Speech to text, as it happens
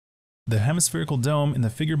The hemispherical dome in the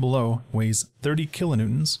figure below weighs 30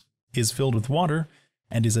 kilonewtons, is filled with water,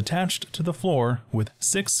 and is attached to the floor with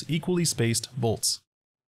 6 equally spaced bolts.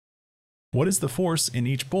 What is the force in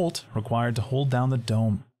each bolt required to hold down the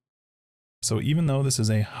dome? So even though this is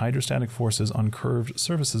a hydrostatic forces on curved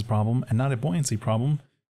surfaces problem and not a buoyancy problem,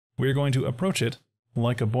 we're going to approach it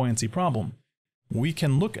like a buoyancy problem. We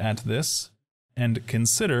can look at this and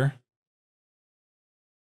consider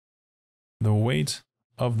the weight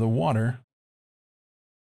of the water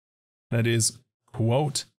that is,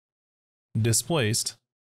 quote, displaced,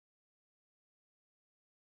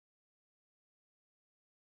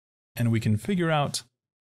 and we can figure out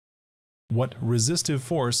what resistive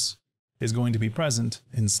force is going to be present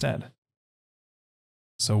instead.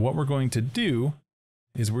 So what we're going to do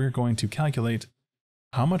is we're going to calculate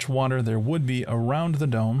how much water there would be around the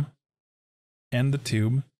dome and the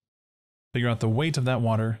tube, figure out the weight of that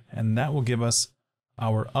water, and that will give us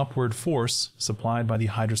our upward force supplied by the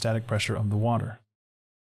hydrostatic pressure of the water.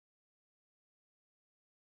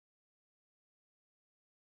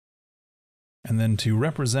 And then to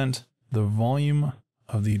represent the volume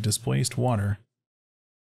of the displaced water,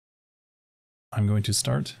 I'm going to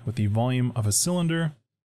start with the volume of a cylinder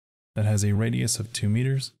that has a radius of 2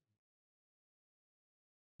 meters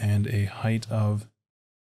and a height of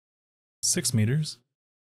 6 meters.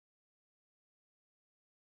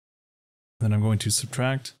 Then I'm going to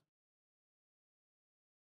subtract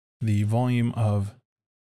the volume of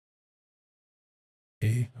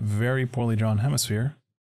a very poorly drawn hemisphere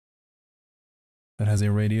that has a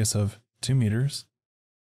radius of 2 meters.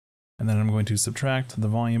 And then I'm going to subtract the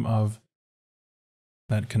volume of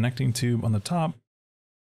that connecting tube on the top,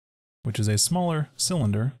 which is a smaller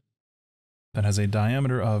cylinder that has a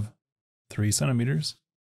diameter of 3 centimeters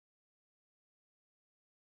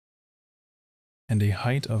and a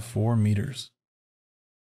height of 4 meters.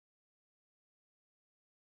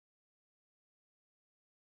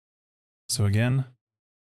 So again,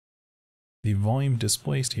 the volume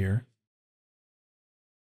displaced here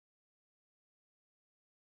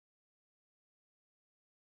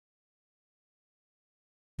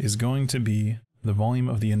is going to be the volume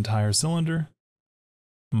of the entire cylinder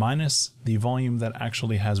minus the volume that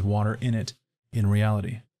actually has water in it in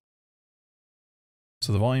reality.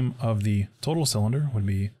 So the volume of the total cylinder would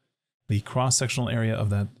be the cross-sectional area of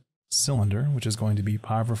that cylinder, which is going to be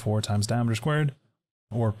pi over 4 times diameter squared,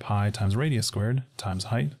 or pi times radius squared times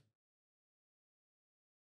height.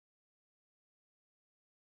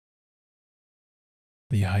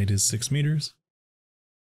 The height is 6 meters.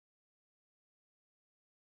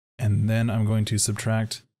 And then I'm going to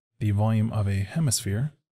subtract the volume of a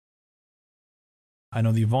hemisphere. I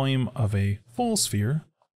know the volume of a full sphere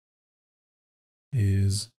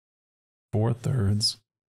is 4/3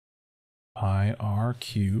 pi r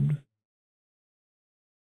cubed.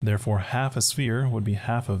 Therefore, half a sphere would be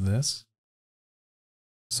half of this.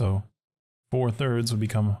 So 4/3 would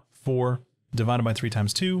become 4 divided by 3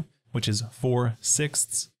 times 2, which is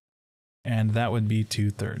 4/6, and that would be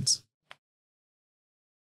 2/3.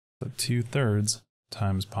 So 2/3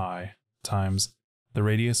 times pi times the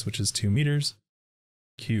radius, which is 2 meters,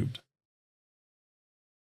 cubed.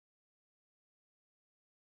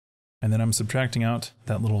 And then I'm subtracting out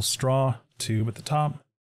that little straw tube at the top.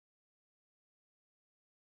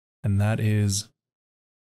 And that is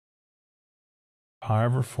pi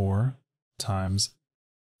over 4 times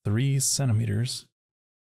 3 centimeters,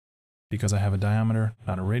 because I have a diameter,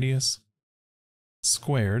 not a radius,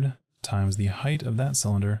 squared times the height of that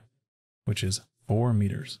cylinder, which is 4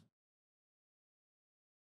 meters.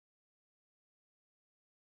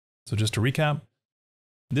 So just to recap,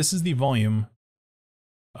 this is the volume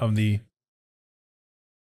of the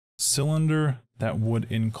cylinder that would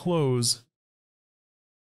enclose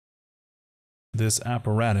this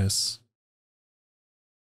apparatus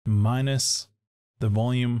minus the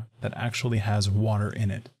volume that actually has water in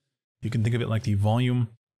it. You can think of it like the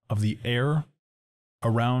volume of the air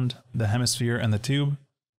around the hemisphere and the tube,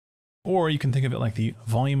 or you can think of it like the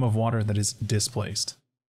volume of water that is displaced.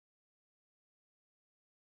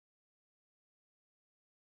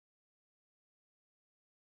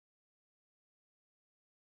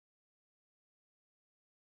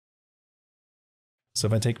 So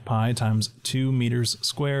if I take pi times 2 meters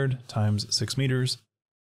squared times 6 meters,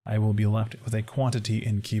 I will be left with a quantity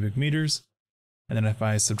in cubic meters. And then if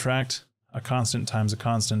I subtract a constant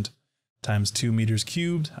times 2 meters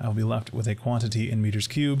cubed, I'll be left with a quantity in meters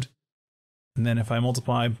cubed. And then if I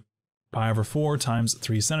multiply pi over 4 times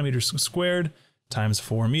 3 centimeters squared times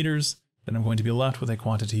 4 meters, then I'm going to be left with a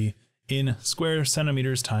quantity in square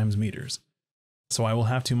centimeters times meters. So I will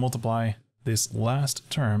have to multiply this last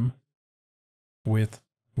term with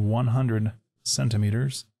 100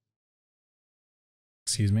 centimeters,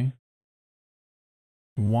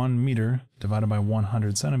 1 meter divided by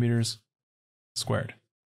 100 centimeters squared.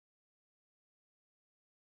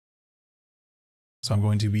 So I'm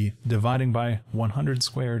going to be dividing by 100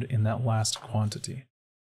 squared in that last quantity.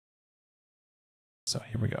 So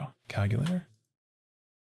here we go. Calculator.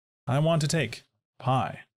 I want to take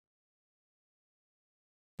pi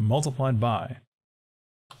multiplied by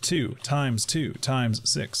 2 times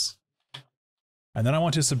 6. And then I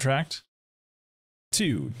want to subtract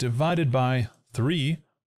 2 divided by 3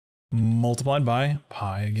 multiplied by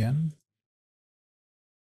pi again,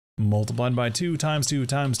 multiplied by 2 times 2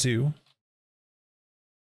 times 2,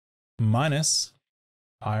 minus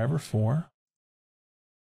pi over 4,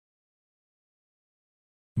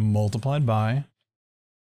 multiplied by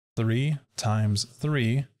 3 times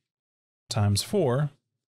 3 times 4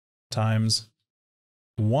 times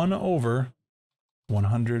 1 over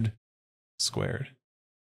 100 squared.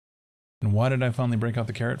 And why did I finally break out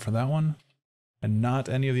the caret for that one? And not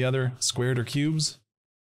any of the other squared or cubes?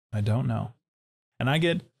 I don't know. And I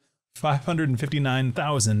get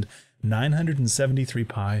 559,973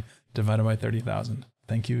 pi divided by 30,000.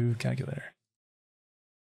 Thank you, calculator.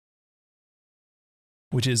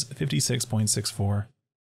 Which is 56.64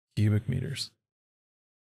 cubic meters.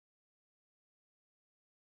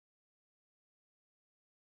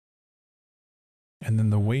 And then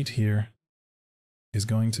the weight here is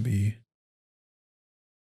going to be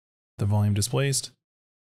the volume displaced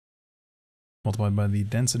multiplied by the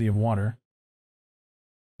density of water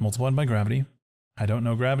multiplied by gravity. I don't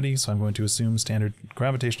know gravity, so I'm going to assume standard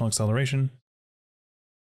gravitational acceleration.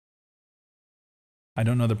 I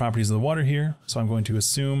don't know the properties of the water here, so I'm going to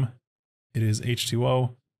assume it is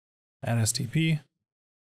H2O at STP.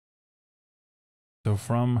 So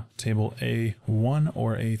from table A1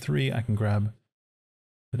 or A3, I can grab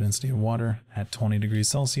the density of water at 20 degrees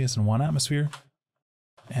Celsius in 1 atmosphere.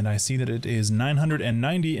 And I see that it is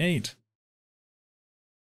 998,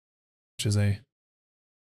 which is a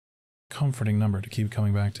comforting number to keep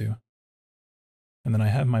coming back to. And then I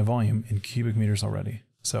have my volume in cubic meters already.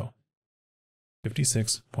 So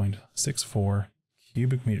 56.64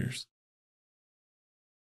 cubic meters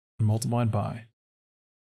multiplied by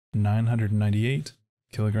 998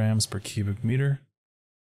 kilograms per cubic meter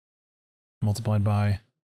multiplied by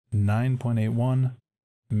 9.81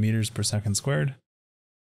 meters per second squared.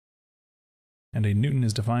 And a Newton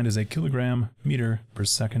is defined as a kilogram meter per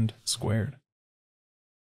second squared.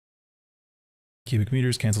 Cubic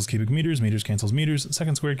meters cancels cubic meters, meters cancels meters,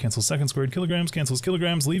 second squared cancels second squared, kilograms cancels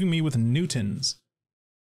kilograms, leaving me with newtons.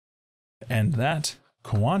 And that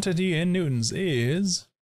quantity in newtons is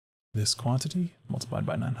this quantity multiplied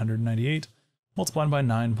by 998 multiplied by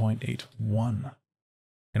 9.81.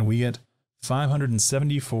 And we get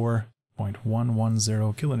 574.110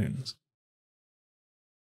 kilonewtons.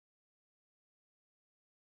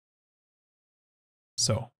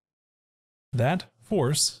 So, that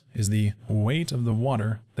force is the weight of the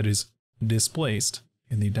water that is displaced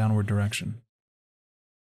in the downward direction.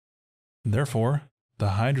 Therefore, the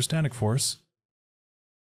hydrostatic force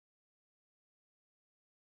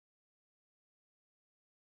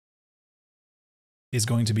is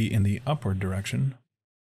going to be in the upward direction,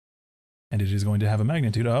 and it is going to have a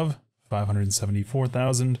magnitude of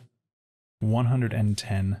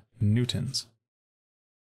 574,110 newtons.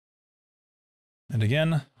 And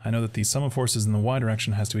again, I know that the sum of forces in the y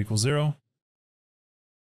direction has to equal 0.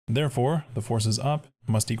 Therefore, the forces up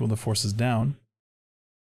must equal the forces down.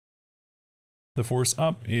 The force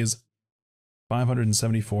up is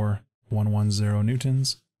 574,110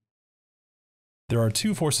 newtons. There are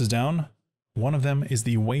two forces down. One of them is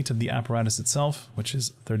the weight of the apparatus itself, which is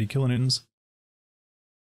 30 kilonewtons.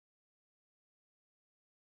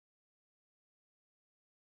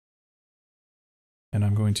 And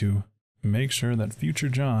I'm going to make sure that future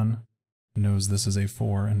John knows this is a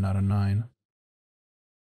 4 and not a 9.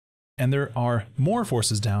 And there are more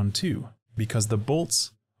forces down too, because the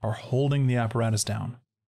bolts are holding the apparatus down.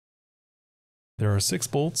 There are 6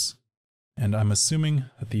 bolts, and I'm assuming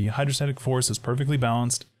that the hydrostatic force is perfectly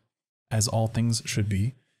balanced, as all things should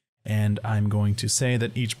be, and I'm going to say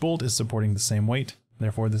that each bolt is supporting the same weight.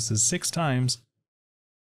 Therefore, this is 6 times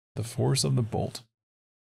the force of the bolt.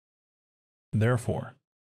 Therefore,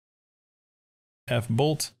 F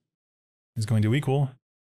bolt is going to equal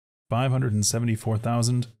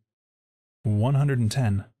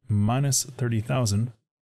 574,110 minus 30,000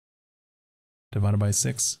 divided by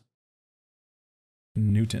 6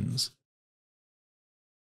 newtons.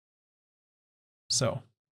 So,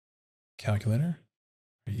 calculator,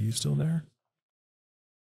 are you still there?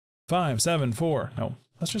 0.574. No,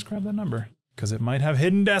 let's just grab that number because it might have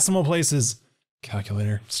hidden decimal places.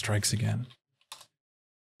 Calculator strikes again.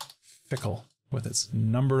 Fickle with its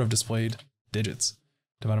number of displayed digits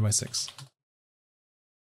divided by 6.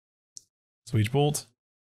 So each bolt,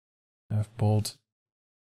 F bolt,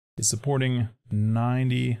 is supporting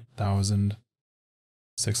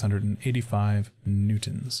 90,685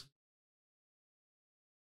 newtons,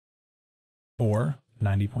 or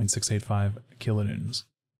 90.685 kilonewtons.